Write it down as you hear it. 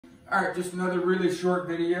All right, just another really short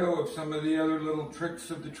video of some of the other little tricks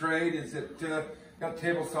of the trade. Is that got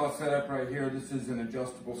table saw set up right here. This is an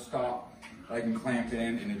adjustable stop. I can clamp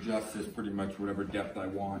in and adjust this pretty much whatever depth I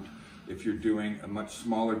want. If you're doing a much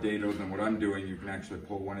smaller dado than what I'm doing, you can actually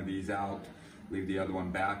pull one of these out, leave the other one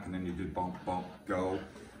back, and then you just bump, bump, go.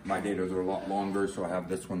 My dados are a lot longer, so I have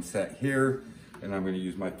this one set here, and I'm going to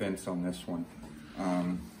use my fence on this one.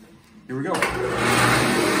 Here we go.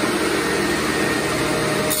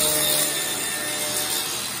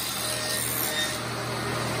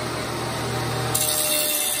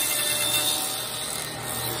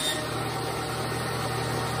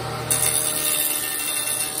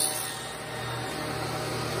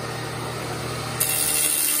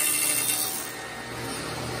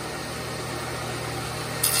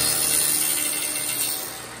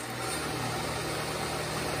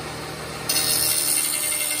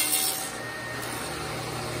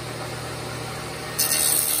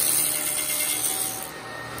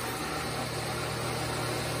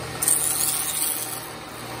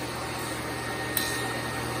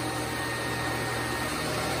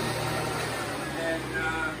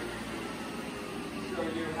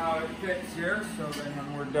 How it fits here, so then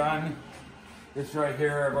when we're done, this right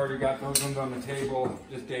here, I've already got those ones on the table,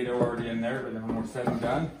 this dado already in there, but then when we're said and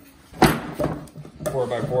done,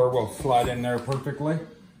 4x4 will slide in there perfectly,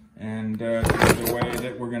 and this is the way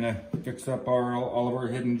that we're gonna fix up all of our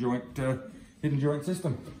hidden joint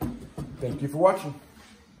system. Thank you for watching.